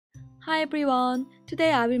Hi everyone!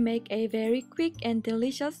 Today I will make a very quick and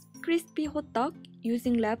delicious crispy hotdog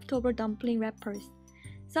using leftover dumpling wrappers.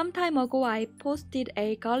 Some time ago I posted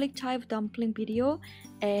a garlic chive dumpling video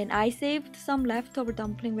and I saved some leftover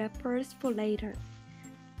dumpling wrappers for later.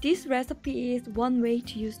 This recipe is one way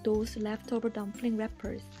to use those leftover dumpling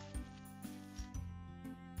wrappers.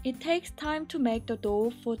 It takes time to make the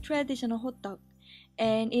dough for traditional hotdog,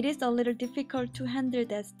 and it is a little difficult to handle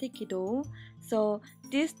that sticky dough, so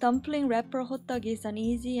this dumpling wrapper hotdog is an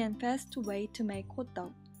easy and fast way to make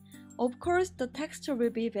hotdog. Of course, the texture will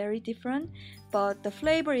be very different, but the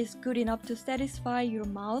flavor is good enough to satisfy your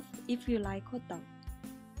mouth if you like hotdog.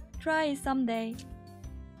 Try it someday.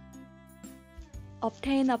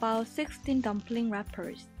 Obtain about 16 dumpling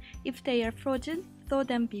wrappers. If they are frozen, thaw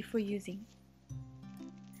them before using.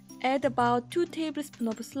 Add about 2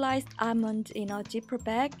 tablespoons of sliced almonds in a zipper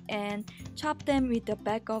bag and chop them with the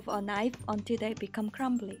back of a knife until they become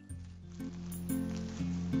crumbly.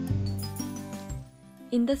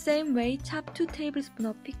 In the same way, chop 2 tablespoons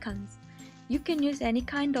of pecans. You can use any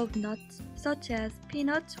kind of nuts such as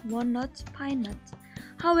peanuts, walnuts, pine nuts.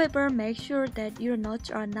 However, make sure that your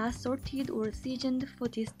nuts are not salted or seasoned for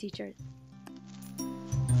this dessert.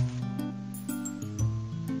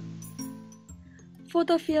 For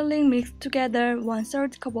the filling, mix together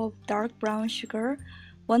 1/3 cup of dark brown sugar,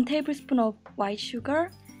 1 tablespoon of white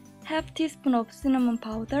sugar, half teaspoon of cinnamon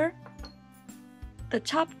powder, the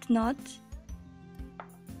chopped nuts,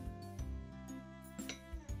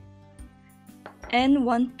 and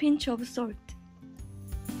 1 pinch of salt.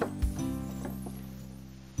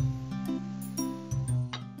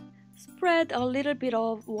 Spread a little bit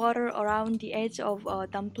of water around the edge of a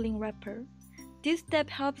dumpling wrapper. This step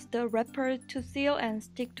helps the wrapper to seal and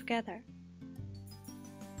stick together.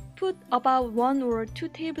 Put about 1 or 2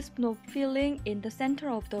 tablespoons of filling in the center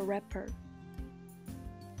of the wrapper.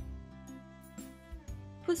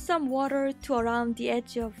 Put some water to around the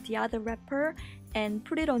edge of the other wrapper and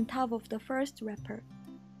put it on top of the first wrapper.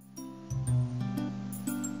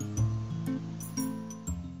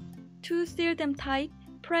 To seal them tight,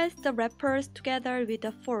 press the wrappers together with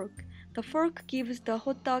a fork. The fork gives the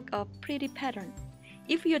hotdog a pretty pattern.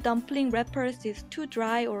 If your dumpling wrappers is too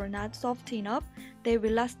dry or not soft enough, they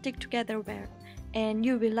will not stick together well, and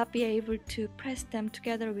you will not be able to press them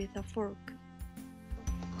together with a fork.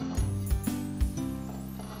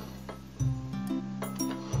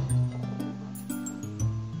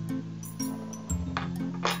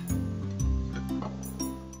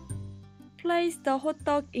 Place the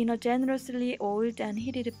hotdog in a generously oiled and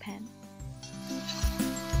heated pan.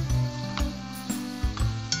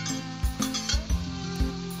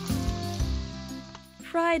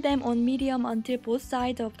 Fry them on medium until both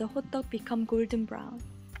sides of the hotdog become golden brown.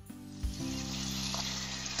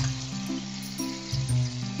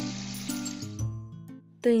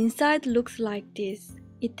 The inside looks like this.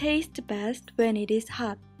 It tastes best when it is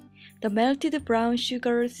hot. The melted brown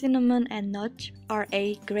sugar, cinnamon, and nuts are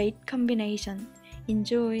a great combination.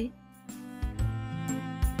 Enjoy!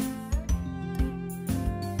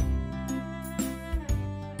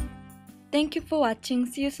 Thank you for watching.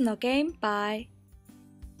 See you soon again. Bye!